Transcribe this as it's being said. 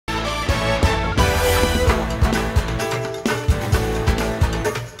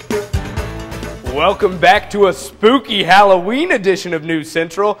Welcome back to a spooky Halloween edition of News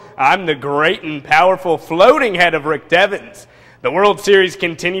Central. I'm the great and powerful floating head of Rick Devens. The World Series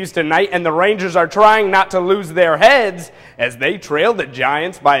continues tonight, and the Rangers are trying not to lose their heads as they trail the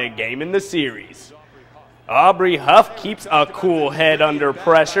Giants by a game in the series. Aubrey Huff keeps a cool head under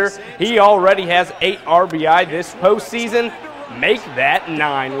pressure. He already has 8 RBI this postseason. Make that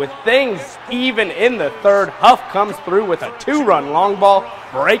 9. With things even in the third, Huff comes through with a 2-run long ball,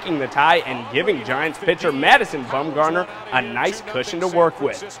 breaking the tie and giving Giants pitcher Madison Bumgarner a nice cushion to work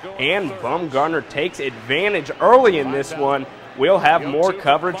with. And Bumgarner takes advantage early in this one. We'll have more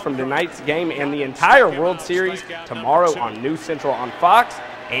coverage from tonight's game and the entire World Series tomorrow on News Central on Fox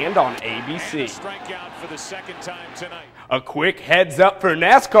and on ABC. A quick heads up for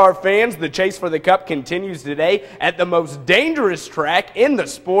NASCAR fans. The chase for the Cup continues today at the most dangerous track in the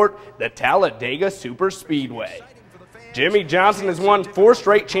sport, the Talladega Superspeedway. Jimmy Johnson has won 4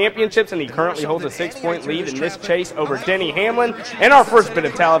 straight championships, and he currently holds a 6-point lead in this chase over Denny Hamlin. In our first bit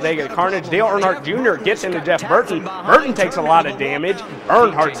of Talladega carnage, Dale Earnhardt Jr. gets into Jeff Burton. Burton takes a lot of damage.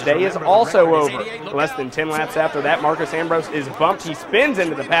 Earnhardt's day is also over. Less than 10 laps after that, Marcus Ambrose is bumped. He spins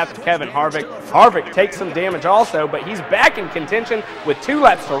into the path of Kevin Harvick. Harvick takes some damage also, but he's back in contention with 2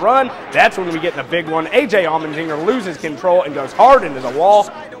 laps to run. That's when we get the big one. A.J. Allmendinger loses control and goes hard into the wall.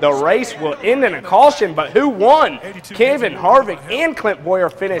 The race will end in a caution, but who won? Kevin Harvick and Clint Boyer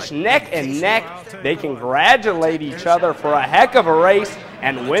finish neck and neck. They congratulate each other for a heck of a race,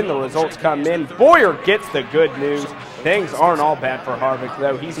 and when the results come in, Boyer gets the good news. Things aren't all bad for Harvick,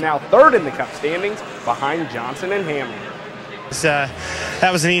 though. He's now 3rd in the Cup standings behind Johnson and Hamlin.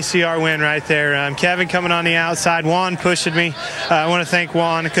 That was an ECR win right there. Kevin coming on the outside. Juan pushing me. I want to thank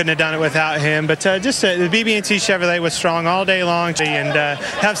Juan. I couldn't have done it without him. But the BB&T Chevrolet was strong all day long. And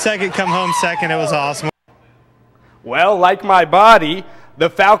have second come home second. It was awesome. Well, like my body, the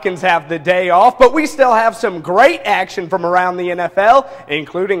Falcons have the day off, but we still have some great action from around the NFL,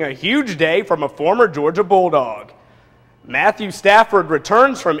 including a huge day from a former Georgia Bulldog. Matthew Stafford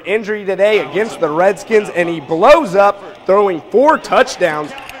returns from injury today against the Redskins, and he blows up, throwing 4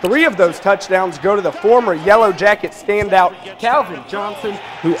 touchdowns. 3 of those touchdowns go to the former Yellow Jacket standout Calvin Johnson,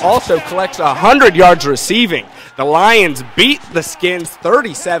 who also collects 100 yards receiving. The Lions beat the Skins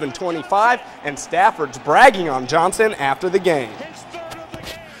 37-25, and Stafford's bragging on Johnson after the game.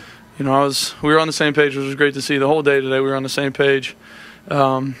 You know, we were on the same page, which was great to see. The whole day today we were on the same page,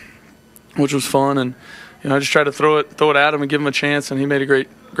 which was fun. And you know, I just tried to throw it at him and give him a chance, and he made a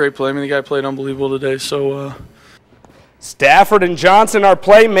great play. I mean, the guy played unbelievable today. So. Stafford and Johnson are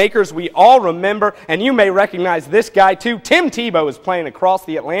playmakers we all remember, and you may recognize this guy too. Tim Tebow is playing across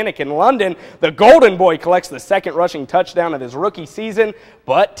the Atlantic in London. The Golden Boy collects the 2nd rushing touchdown of his rookie season,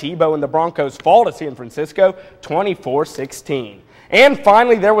 but Tebow and the Broncos fall to San Francisco 24-16. And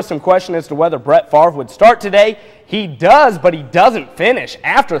finally, there was some question as to whether Brett Favre would start today. He does, but he doesn't finish.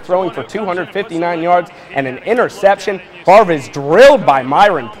 After throwing for 259 yards and an interception, Favre is drilled by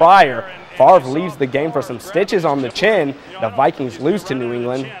Myron Pryor. Favre leaves the game for some stitches on the chin. The Vikings lose to New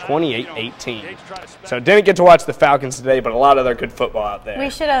England 28-18. So didn't get to watch the Falcons today, but a lot of other good football out there. We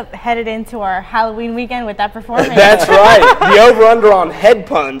should have headed into our Halloween weekend with that performance. That's right. The over-under on head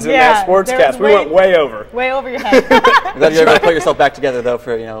puns in that Sportscast. We went way over. Way over your head. I'm glad you're able to put yourself back together, though,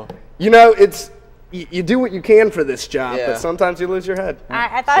 for, you know. You know, it's... You do what you can for this job, but sometimes you lose your head.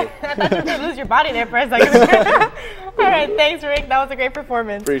 I thought you were going to lose your body there for a second. All right, thanks, Rick. That was a great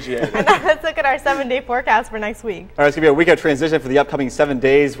performance. Appreciate it. And now let's look at our 7-day forecast for next week. All right, it's going to be a week of transition for the upcoming 7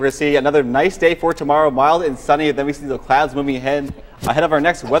 days. We're going to see another nice day for tomorrow, mild and sunny. Then we see the clouds moving ahead of our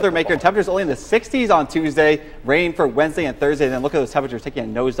next weather maker. Temperatures only in the 60s on Tuesday, rain for Wednesday and Thursday. And then look at those temperatures taking a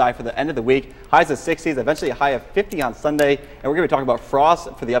nosedive for the end of the week. Highs of 60s, eventually a high of 50 on Sunday. And we're going to be talking about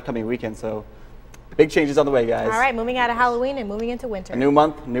frost for the upcoming weekend. So big changes on the way, guys. All right, moving out of Halloween and moving into winter. A new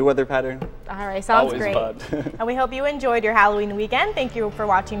month, new weather pattern. All right, sounds Always great. fun. And we hope you enjoyed your Halloween weekend. Thank you for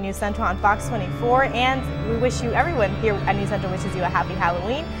watching News Central on Fox 24. And we wish you, everyone here at News Central wishes you a happy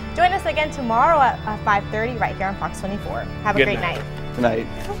Halloween. Join us again tomorrow at 5:30 right here on Fox 24. Have a great night. Good night.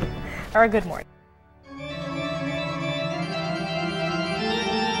 Or a good morning.